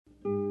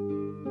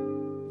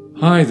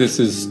Hi, this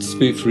is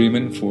Tzvi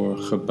Freeman for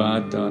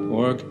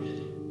Chabad.org.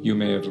 You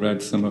may have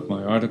read some of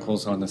my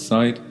articles on the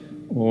site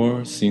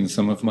or seen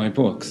some of my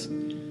books.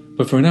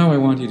 But for now, I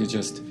want you to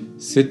just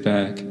sit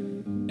back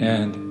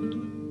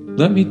and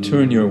let me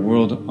turn your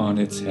world on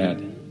its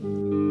head.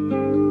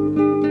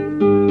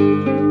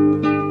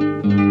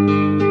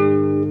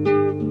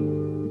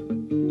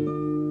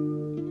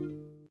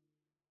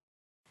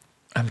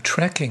 I'm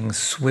trekking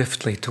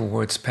swiftly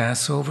towards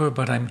Passover,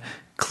 but I'm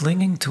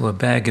clinging to a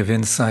bag of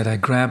insight I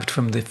grabbed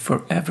from the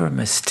forever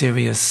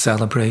mysterious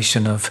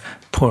celebration of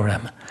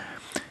Purim.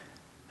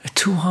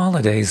 Two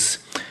holidays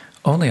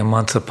only a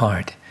month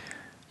apart,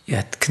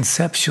 yet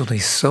conceptually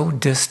so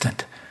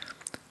distant,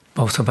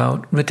 both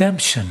about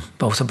redemption,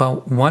 both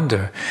about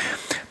wonder.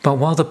 But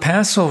while the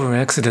Passover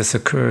exodus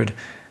occurred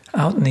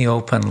out in the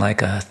open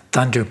like a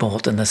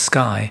thunderbolt in the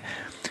sky,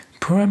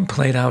 Purim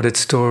played out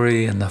its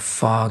story in the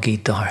foggy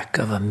dark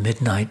of a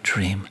midnight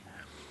dream.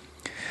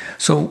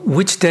 So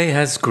which day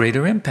has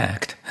greater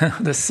impact?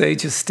 The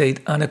sages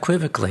state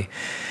unequivocally,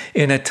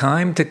 in a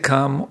time to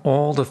come,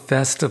 all the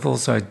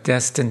festivals are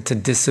destined to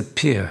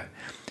disappear,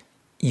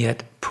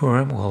 yet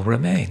Purim will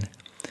remain.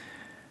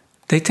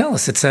 They tell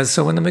us, it says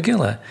so in the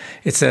Megillah.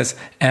 It says,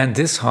 and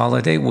this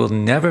holiday will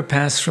never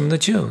pass from the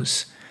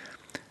Jews.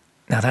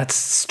 Now that's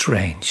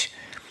strange,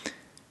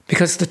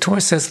 because the Torah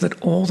says that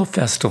all the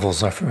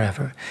festivals are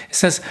forever. It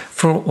says,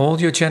 for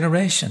all your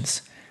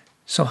generations.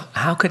 So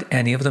how could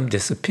any of them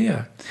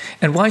disappear?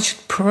 And why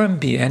should Purim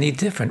be any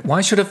different?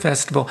 Why should a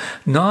festival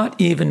not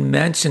even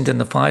mentioned in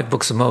the 5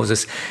 books of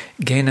Moses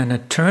gain an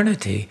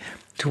eternity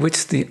to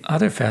which the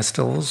other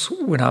festivals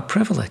were not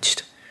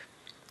privileged?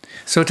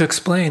 So to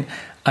explain,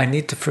 I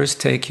need to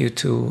first take you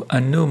to a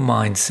new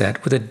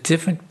mindset with a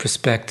different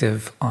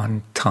perspective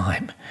on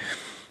time.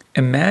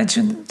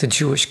 Imagine the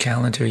Jewish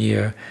calendar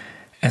year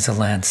as a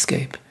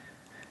landscape.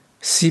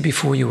 See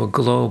before you a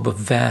globe of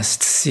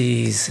vast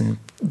seas and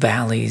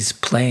valleys,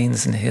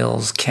 plains and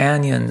hills,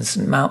 canyons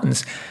and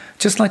mountains,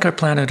 just like our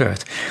planet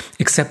Earth,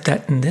 except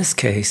that in this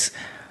case,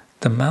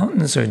 the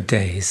mountains are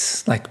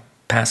days, like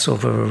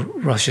Passover,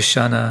 Rosh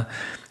Hashanah,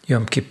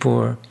 Yom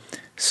Kippur,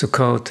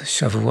 Sukkot,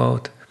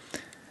 Shavuot.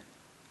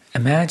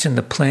 Imagine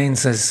the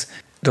plains as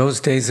those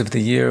days of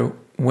the year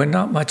when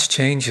not much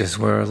changes,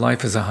 where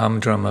life is a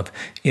humdrum of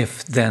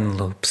if-then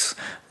loops,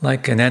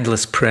 like an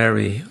endless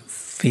prairie,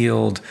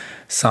 field,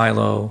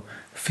 silo,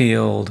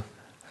 field,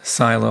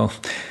 silo.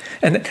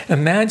 And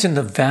imagine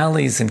the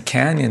valleys and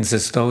canyons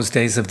as those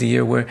days of the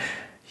year where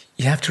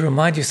you have to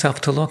remind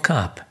yourself to look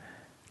up,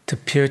 to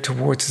peer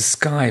towards the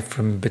sky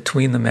from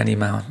between the many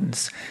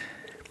mountains.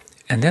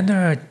 And then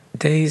there are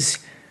days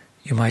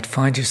you might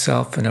find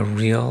yourself in a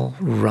real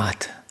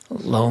rut,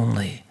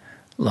 lonely,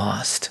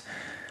 lost,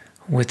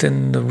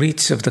 within the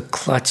reach of the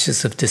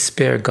clutches of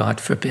despair, God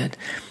forbid.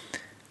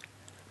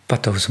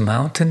 But those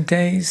mountain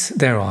days,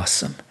 they're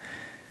awesome.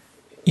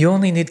 You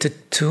only need to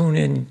tune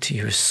into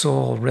your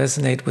soul,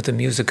 resonate with the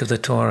music of the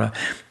Torah.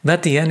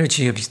 Let the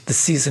energy of the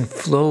season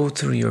flow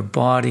through your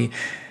body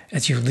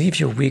as you leave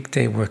your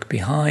weekday work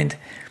behind.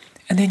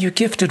 And then you're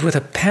gifted with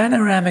a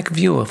panoramic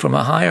view from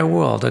a higher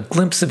world, a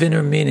glimpse of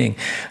inner meaning,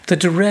 the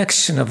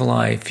direction of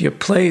life, your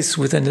place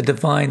within the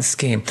divine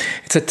scheme.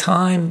 It's a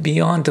time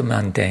beyond the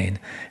mundane.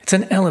 It's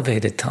an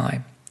elevated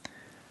time.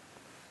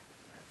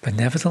 But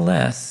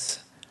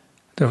nevertheless,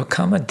 there will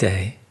come a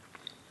day,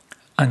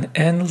 an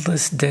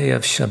endless day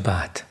of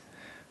Shabbat,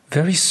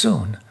 very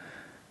soon,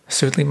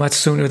 certainly much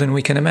sooner than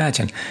we can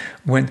imagine,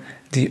 when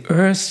the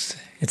earth,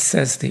 it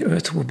says, the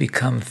earth will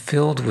become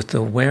filled with the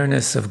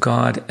awareness of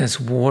God as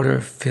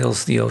water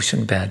fills the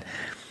ocean bed.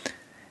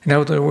 In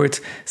other words,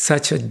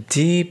 such a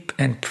deep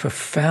and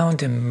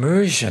profound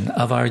immersion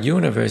of our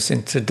universe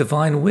into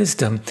divine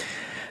wisdom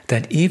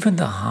that even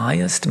the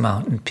highest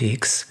mountain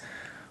peaks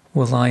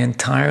will lie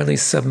entirely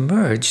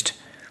submerged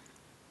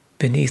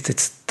beneath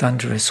its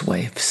thunderous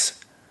waves.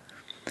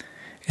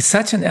 It's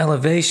such an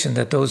elevation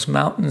that those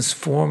mountains'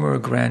 former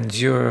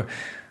grandeur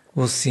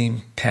will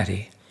seem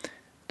petty,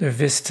 their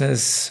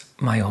vistas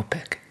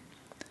myopic.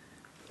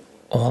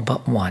 All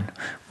but one.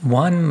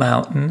 One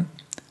mountain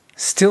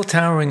still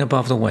towering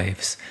above the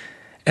waves.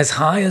 As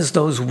high as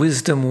those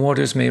wisdom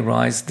waters may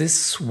rise,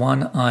 this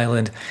one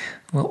island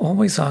will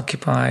always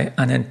occupy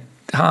an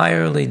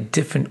entirely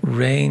different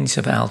range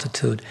of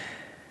altitude,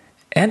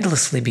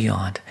 endlessly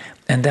beyond,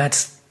 and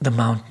that's the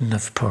mountain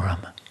of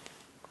Purim.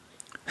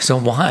 So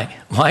why?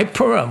 Why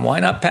Purim? Why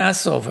not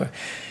Passover?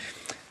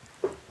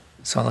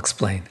 So I'll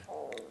explain.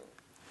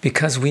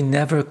 Because we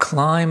never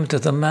climbed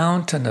the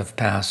mountain of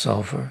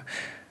Passover.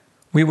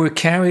 We were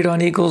carried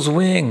on eagle's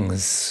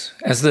wings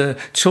as the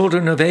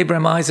children of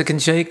Abraham, Isaac, and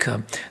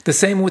Jacob. The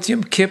same with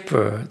Yom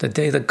Kippur, the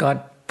day that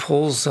God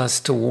pulls us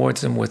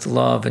towards him with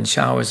love and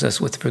showers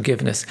us with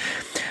forgiveness.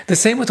 The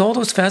same with all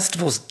those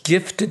festivals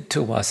gifted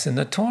to us in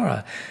the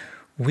Torah.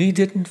 We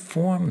didn't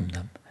form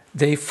them.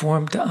 They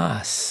formed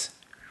us.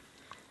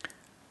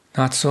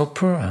 Not so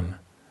Purim.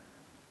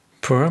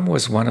 Purim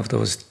was one of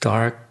those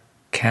dark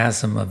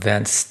chasm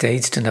event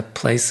staged in a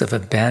place of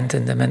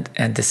abandonment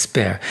and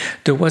despair.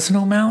 There was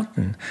no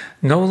mountain,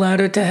 no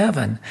ladder to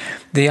heaven.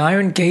 The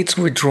iron gates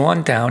were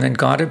drawn down, and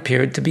God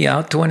appeared to be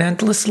out to an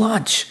endless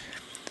lunch.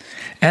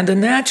 And the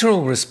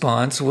natural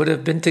response would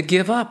have been to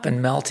give up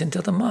and melt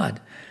into the mud.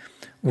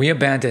 We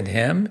abandoned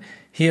him,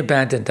 he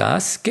abandoned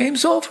us.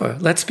 Game's over.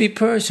 Let's be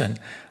Persian.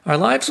 Our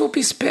lives will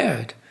be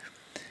spared.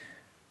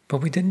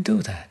 But we didn't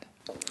do that.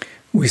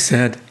 We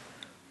said,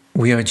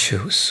 we are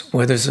Jews.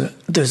 Whether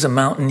there's a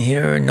mountain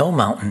here or no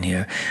mountain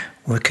here,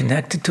 we're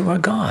connected to our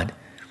God,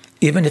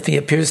 even if he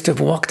appears to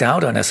have walked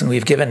out on us and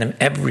we've given him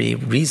every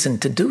reason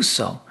to do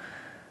so.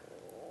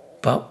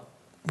 But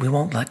we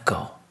won't let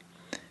go.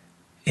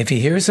 If he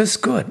hears us,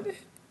 good.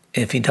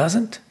 If he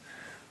doesn't,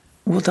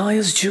 we'll die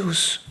as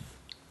Jews.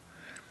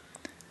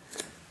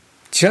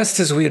 Just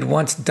as we had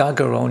once dug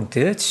our own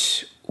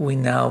ditch, we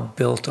now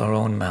built our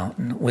own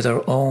mountain with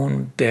our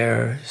own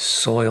bare,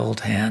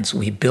 soiled hands.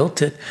 We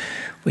built it,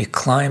 we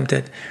climbed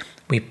it,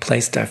 we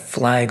placed our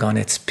flag on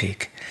its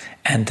peak.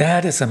 And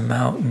that is a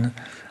mountain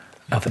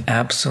of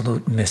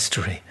absolute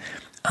mystery,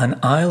 an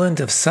island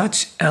of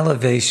such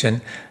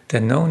elevation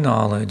that no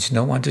knowledge,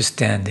 no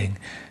understanding,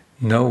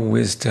 no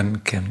wisdom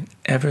can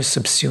ever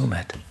subsume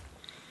it.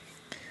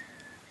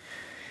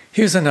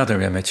 Here's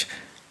another image.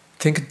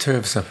 Think in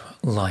terms of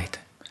light.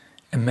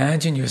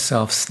 Imagine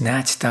yourself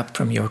snatched up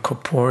from your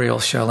corporeal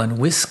shell and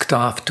whisked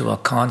off to a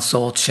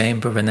console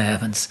chamber in the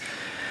heavens.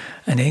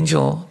 An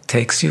angel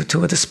takes you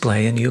to a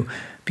display and you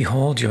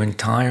behold your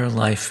entire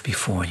life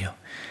before you.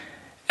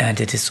 And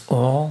it is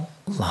all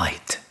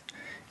light,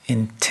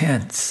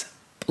 intense,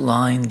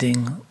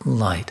 blinding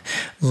light.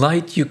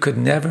 Light you could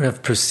never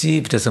have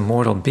perceived as a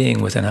mortal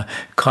being within a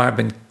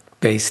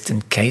carbon-based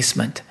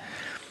encasement.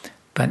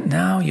 But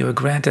now you are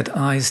granted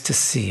eyes to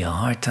see, a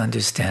heart to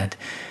understand,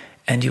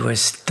 and you are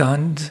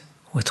stunned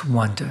with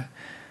wonder.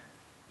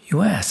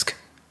 You ask,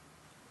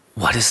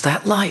 what is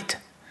that light?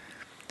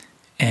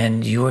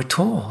 And you are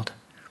told,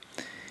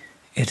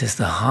 it is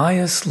the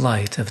highest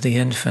light of the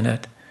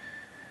infinite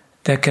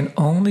that can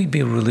only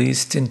be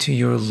released into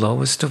your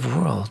lowest of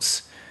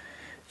worlds,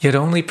 yet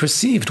only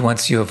perceived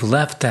once you have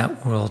left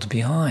that world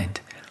behind,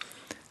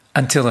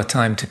 until a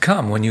time to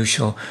come when you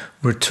shall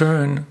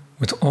return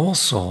with all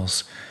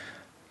souls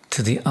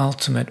to the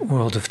ultimate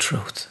world of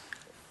truth.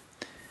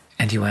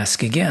 And you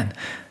ask again,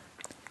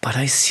 but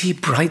I see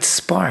bright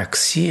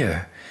sparks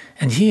here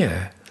and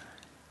here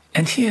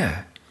and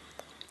here.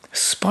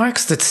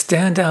 Sparks that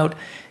stand out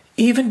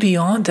even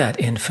beyond that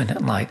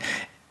infinite light.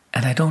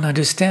 And I don't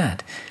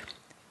understand.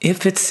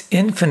 If it's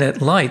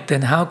infinite light,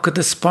 then how could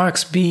the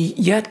sparks be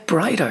yet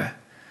brighter?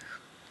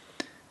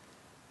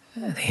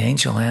 The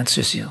angel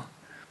answers you,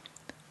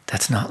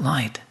 that's not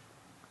light.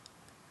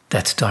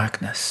 That's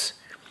darkness.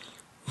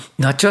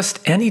 Not just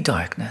any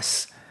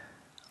darkness.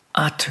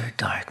 Utter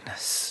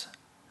darkness.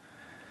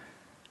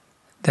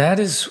 That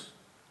is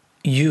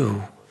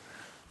you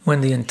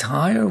when the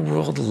entire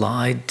world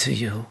lied to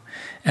you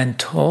and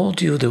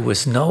told you there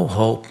was no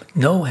hope,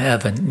 no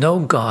heaven, no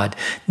God,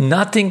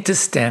 nothing to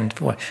stand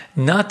for,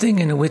 nothing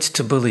in which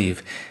to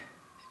believe,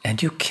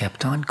 and you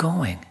kept on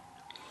going.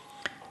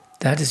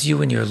 That is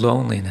you in your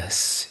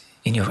loneliness,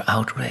 in your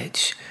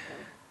outrage,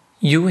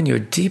 you in your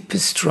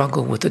deepest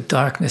struggle with the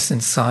darkness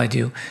inside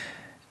you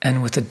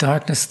and with the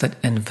darkness that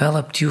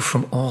enveloped you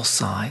from all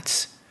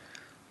sides.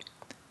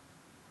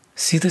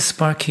 See the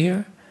spark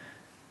here?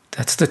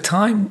 That's the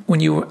time when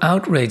you were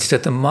outraged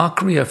at the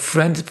mockery a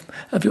friend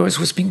of yours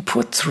was being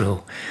put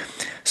through.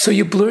 So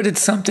you blurted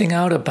something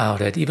out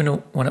about it, even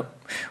when it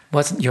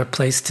wasn't your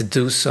place to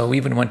do so,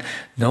 even when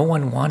no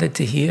one wanted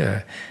to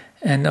hear.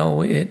 And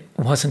no, it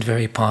wasn't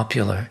very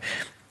popular.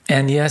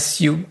 And yes,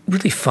 you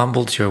really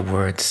fumbled your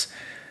words.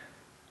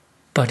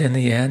 But in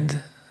the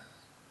end,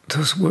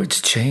 those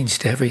words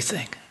changed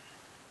everything.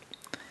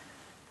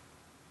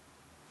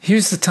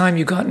 Here's the time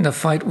you got in a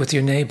fight with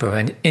your neighbor,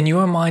 and in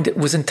your mind it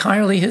was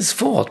entirely his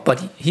fault,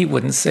 but he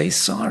wouldn't say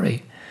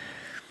sorry.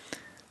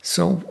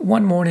 So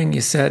one morning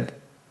you said,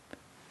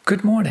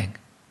 "Good morning,"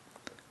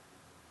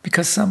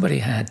 because somebody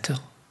had to.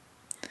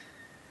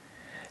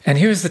 And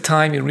here's the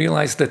time you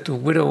realized that the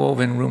widow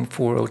over in room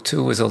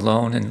 402 was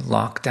alone and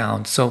locked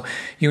down. So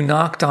you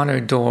knocked on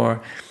her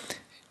door,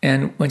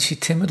 and when she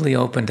timidly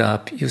opened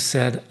up, you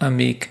said a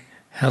meek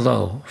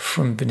hello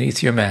from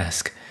beneath your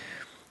mask.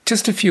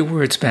 Just a few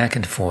words back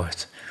and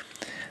forth.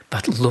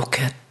 But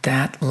look at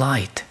that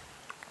light.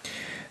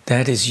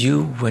 That is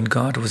you when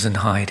God was in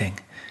hiding,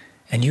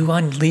 and you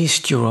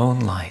unleashed your own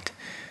light.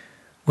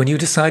 When you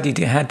decided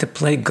you had to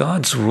play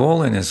God's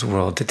role in his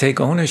world, to take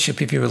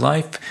ownership of your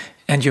life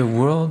and your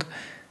world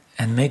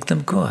and make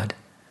them good.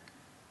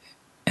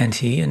 And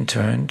he, in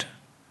turn,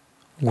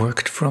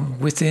 worked from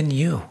within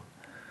you.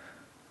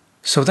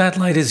 So that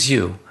light is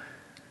you,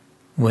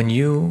 when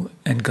you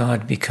and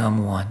God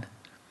become one.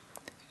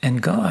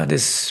 And God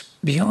is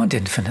beyond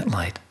infinite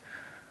light,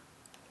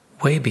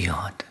 way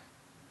beyond.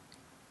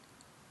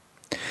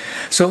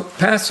 So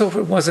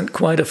Passover wasn't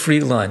quite a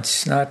free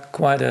lunch, not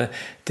quite a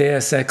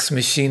Deus Ex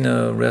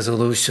Machina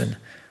resolution,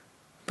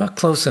 but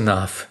close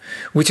enough,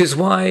 which is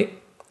why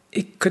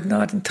it could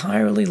not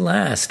entirely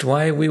last,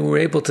 why we were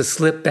able to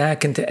slip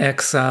back into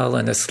exile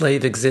and a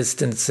slave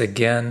existence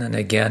again and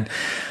again,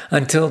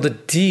 until the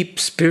deep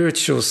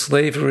spiritual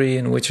slavery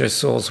in which our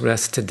souls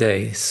rest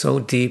today,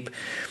 so deep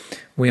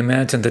we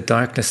imagine the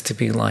darkness to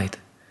be light.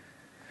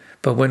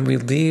 But when we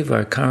leave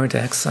our current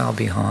exile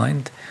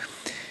behind,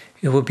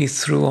 it will be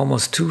through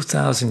almost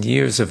 2,000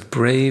 years of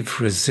brave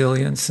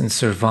resilience and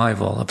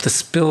survival, of the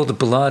spilled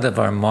blood of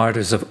our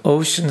martyrs, of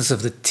oceans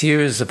of the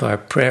tears of our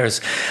prayers,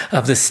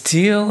 of the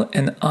steel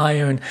and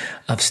iron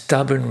of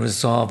stubborn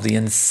resolve, the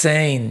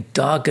insane,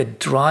 dogged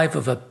drive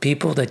of a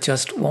people that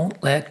just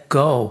won't let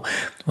go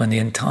when the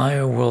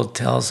entire world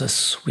tells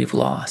us we've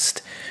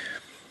lost.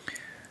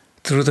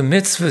 Through the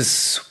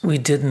mitzvahs we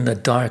did in the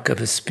dark of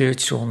a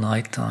spiritual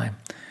nighttime,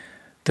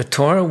 the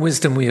Torah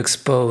wisdom we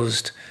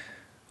exposed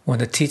when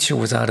the teacher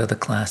was out of the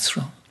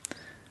classroom.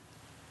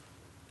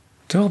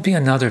 There will be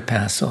another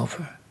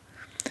Passover,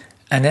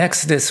 an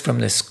exodus from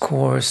this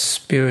coarse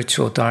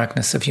spiritual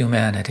darkness of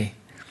humanity.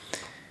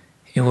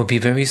 It will be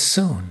very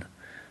soon,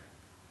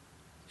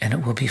 and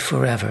it will be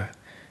forever,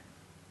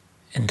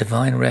 in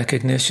divine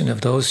recognition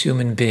of those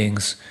human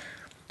beings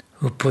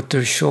who put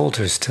their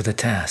shoulders to the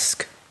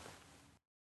task.